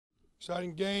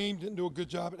Exciting game. Didn't do a good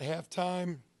job at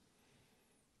halftime.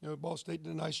 Ball State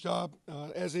did a nice job,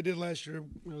 as they did last year.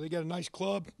 They got a nice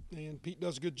club, and Pete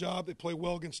does a good job. They play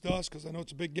well against us because I know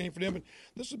it's a big game for them. But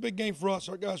this is a big game for us.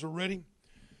 Our guys were ready.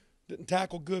 Didn't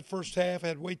tackle good first half.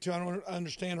 Had way too. I don't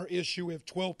understand our issue. We have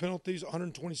 12 penalties,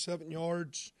 127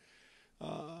 yards,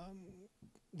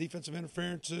 defensive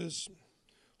interferences,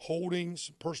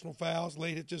 holdings, personal fouls.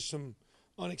 Late at just some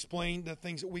unexplained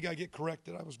things that we got to get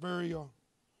corrected. I was very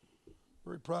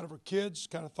proud of our kids.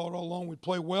 Kind of thought all along we'd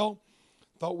play well.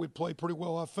 Thought we'd play pretty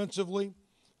well offensively.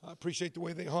 I appreciate the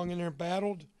way they hung in there and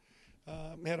battled.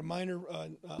 Had a minor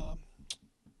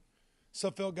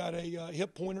Suffield got a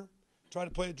hip pointer. Tried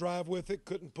to play a drive with it.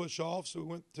 Couldn't push off, so we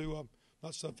went to,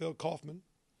 not Suffield, Kaufman.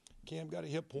 Cam got a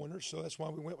hip pointer, so that's why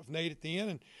we went with Nate at the end.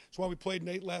 And that's why we played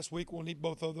Nate last week. We'll need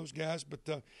both of those guys, but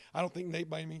I don't think Nate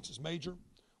by any means is major.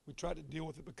 We tried to deal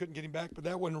with it but couldn't get him back, but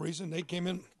that wasn't the reason. Nate came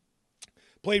in,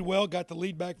 played well, got the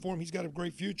lead back for him. He's got a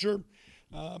great future.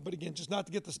 But, again, just not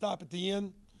to get the stop at the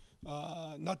end,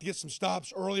 not to get some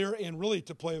stops earlier, and really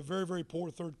to play a very, very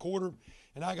poor third quarter.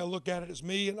 And I got to look at it as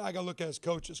me, and I got to look at it as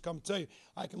coaches. Come tell you,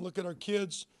 I can look at our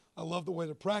kids. I love the way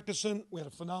they're practicing. We had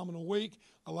a phenomenal week.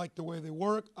 I like the way they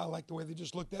work. I like the way they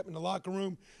just looked at me in the locker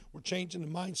room. We're changing the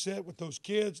mindset with those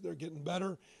kids. They're getting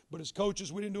better. But as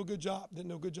coaches, we didn't do a good job. Didn't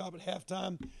do a good job at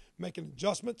halftime making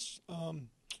adjustments.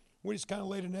 We just kind of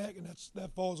laid an egg, and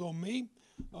that falls on me.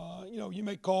 You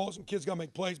make calls and kids got to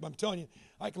make plays, but I'm telling you,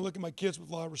 I can look at my kids with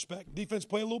a lot of respect. Defense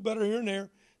play a little better here and there,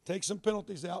 take some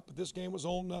penalties out, but this game was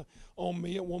on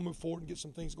me, and we'll move forward and get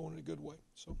some things going in a good way.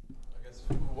 So, I guess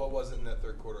what was it in that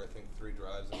third quarter? I think 3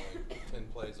 drives and like 10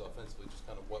 plays offensively, just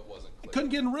kind of what wasn't clear. Couldn't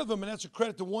get in rhythm, and that's a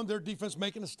credit to their defense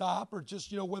making a stop or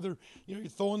just, whether, you're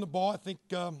throwing the ball. I think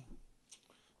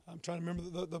I'm trying to remember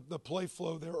the play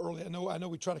flow there early. I know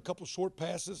we tried a couple short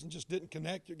passes and just didn't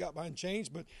connect. You got behind chains,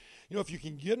 but if you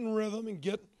can get in rhythm and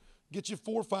get you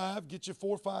 4-5, get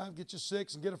you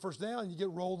 6, and get a first down, you get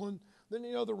rolling. Then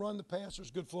the run, the pass,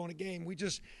 there's good flow in the game. We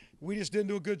just didn't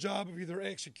do a good job of either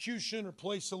execution or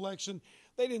play selection.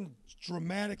 They didn't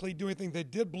dramatically do anything. They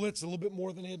did blitz a little bit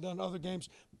more than they had done in other games,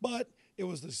 but it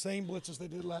was the same blitzes they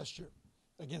did last year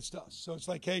against us. So it's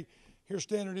like, hey, here's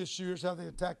standard issue. Here's how they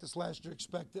attacked us last year.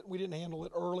 Expect it. We didn't handle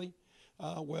it early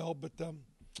well, but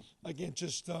again,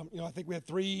 just I think we had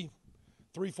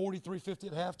 340, 350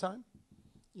 at halftime,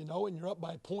 and you're up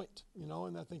by a point,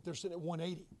 and I think they're sitting at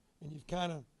 180, and you've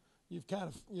kind of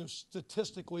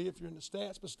statistically, if you're in the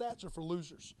stats, but stats are for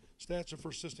losers. Stats are for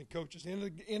assistant coaches. At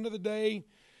the end of the day,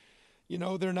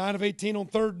 they're 9 of 18 on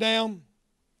third down.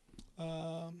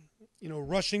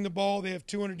 Rushing the ball, they have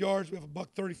 200 yards. We have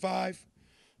 $135.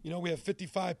 We have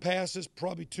 55 passes,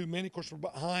 probably too many. Of course, we're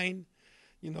behind,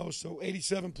 so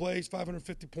 87 plays,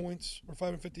 550 points or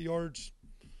 550 yards.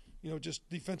 Just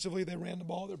defensively, they ran the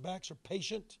ball. Their backs are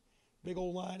patient. Big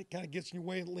old line. It kind of gets in your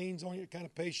way. It leans on you. Kind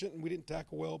of patient, and we didn't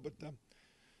tackle well. But,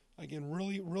 again,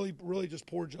 really, really, really just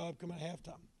poor job coming at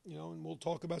halftime. And we'll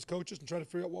talk about as coaches and try to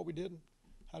figure out what we did and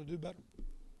how to do better.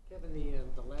 Kevin,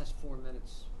 the last 4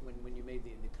 minutes when you made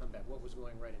the comeback, what was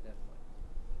going right at that point?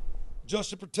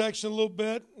 Adjusted protection a little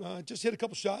bit. Just hit a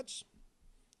couple shots.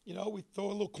 We throw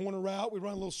a little corner route. We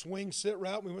run a little swing, sit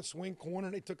route. We went swing corner,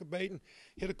 and they took a bait and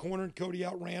hit a corner, and Cody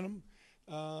outran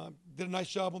them. Did a nice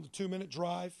job on the 2-minute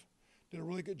drive. Did a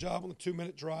really good job on the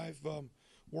 2-minute drive,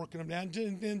 working them down.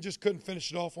 And then just couldn't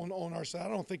finish it off on our side. I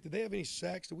don't think, did they have any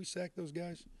sacks? Did we sack those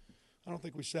guys? I don't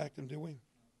think we sacked them, did we?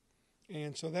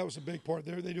 And so that was a big part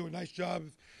there. They do a nice job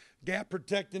of gap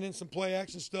protecting in some play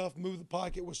action stuff, move the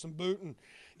pocket with some boot. And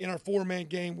in our 4-man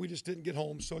game, we just didn't get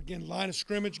home. So, again, line of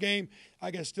scrimmage game, I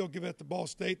got to still give it to Ball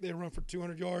State. They run for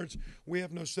 200 yards. We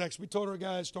have no sacks. We told our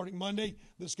guys starting Monday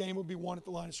this game will be won at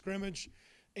the line of scrimmage.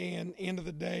 And end of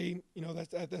the day,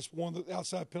 that's one of the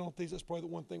outside penalties. That's probably the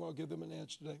one thing I'll give them an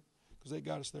edge today because they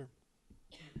got us there.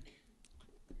 I guess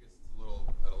it's a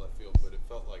little out of left field, but it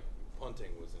felt like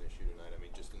punting was an issue tonight. I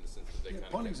mean, just in the sense that they kind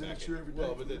of punting's an issue every day.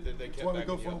 Well, but they kept that's why we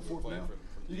go backing for 4th down. From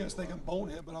you guys think I'm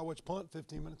bonehead, but I watch punt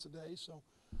 15 minutes a day. So,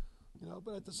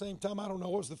 but at the same time, I don't know.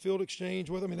 What was the field exchange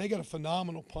with? I mean, they got a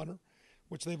phenomenal punter,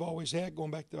 which they've always had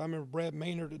going back to, I remember Brad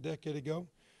Maynard a decade ago.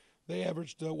 They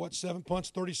averaged, 7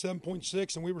 punts,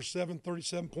 37.6, and we were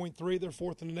 37.3. They're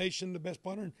 4th in the nation, the best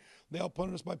punter, and they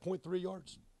outpunted us by 0.3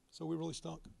 yards. So we really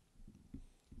stunk.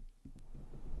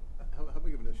 How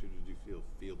big of an issue did you feel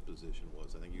field position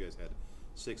was? I think you guys had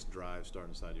 6 drives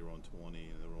starting inside your own 20,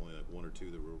 and there were only like 1 or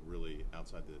 2 that were really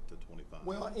outside the 25.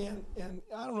 Well, and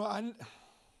I don't know.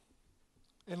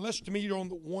 Unless to me you're on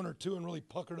the 1 or 2 and really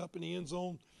puckered up in the end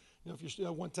zone. If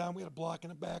you one time we had a block in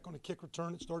the back on a kick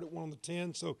return. It started 1 on the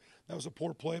 10, so that was a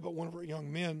poor play by one of our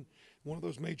young men. one of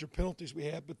those major penalties we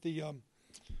had. But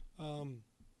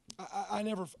I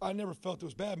never felt it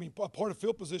was bad. I mean, a part of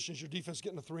field position is your defense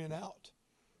getting a 3 and out.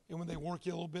 And when they work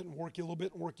you a little bit and work you a little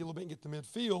bit and work you a little bit and get to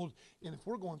midfield, and if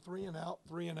we're going 3 and out,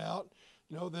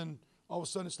 then all of a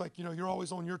sudden it's like, you're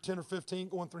always on your 10 or 15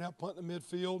 going 3 and out, punting the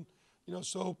midfield.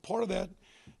 So part of that,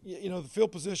 the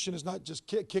field position is not just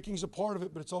kicking's a part of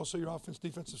it, but it's also your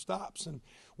defensive stops. And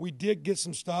we did get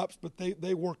some stops, but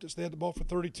they worked us. They had the ball for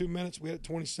 32 minutes. We had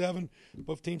 27.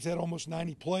 Both teams had almost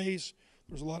 90 plays.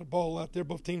 There was a lot of ball out there.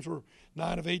 Both teams were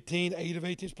 9 of 18, 8 of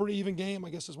 18. It's a pretty even game. I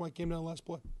guess that's why it came down to the last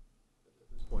play.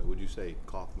 At this point, would you say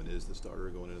Kaufman is the starter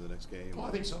going into the next game? Oh,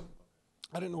 I think so.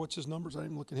 I didn't know what's his numbers. I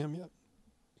didn't look at him yet.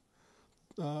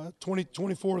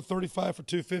 24 to 35 for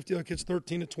 250. Like it's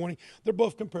 13 to 20. They're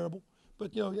both comparable.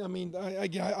 But,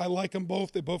 I like them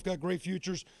both. They both got great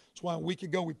futures. That's why a week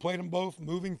ago we played them both.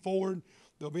 Moving forward,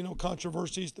 there'll be no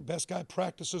controversies. The best guy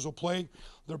practices will play.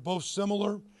 They're both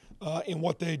similar in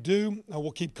what they do.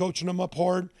 We'll keep coaching them up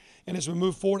hard. And as we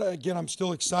move forward, again, I'm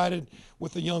still excited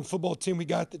with the young football team we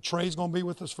got. That Trey's going to be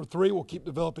with us for 3. We'll keep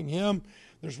developing him.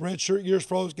 There's redshirt years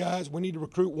for those guys. We need to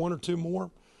recruit 1 or 2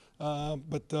 more.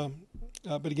 But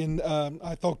again,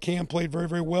 I thought Cam played very,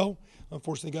 very well.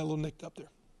 Unfortunately, got a little nicked up there.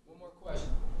 One more question.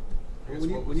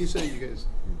 When you say you guys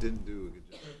didn't do a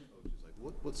good job, coaches,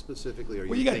 like what specifically are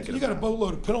you thinking you got a about?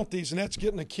 boatload of penalties, and that's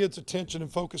getting the kids' attention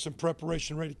and focus and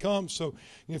preparation ready to come. So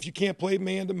if you can't play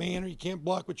man-to-man, or you can't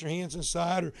block with your hands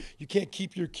inside, or you can't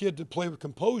keep your kid to play with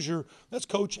composure, that's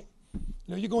coaching.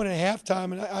 You're going at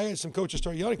halftime, and I had some coaches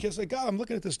start yelling at kids, say, God, I'm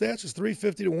looking at the stats. It's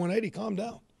 350 to 180. Calm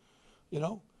down.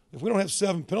 If we don't have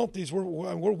 7 penalties, we're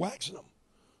waxing them,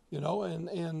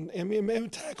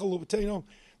 and tackle a little bit.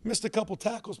 Missed a couple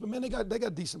tackles, but man, they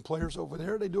got decent players over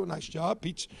there. They do a nice job.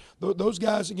 Those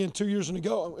guys again, 2 years in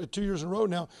a row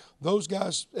now. Those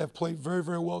guys have played very,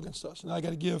 very well against us, and I got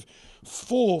to give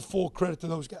full credit to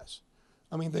those guys.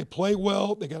 I mean, they play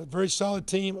well. They got a very solid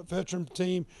team, a veteran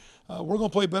team. We're going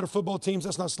to play better football teams.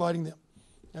 That's not sliding them.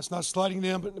 That's not sliding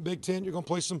them, but in the Big Ten, you're going to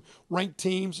play some ranked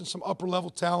teams and some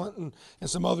upper-level talent and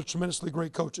some other tremendously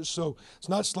great coaches. So it's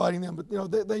not sliding them, but,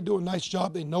 they do a nice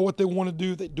job. They know what they want to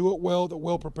do. They do it well. They're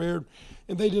well-prepared,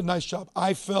 and they did a nice job.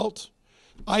 I felt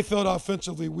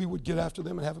offensively we would get after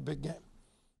them and have a big game.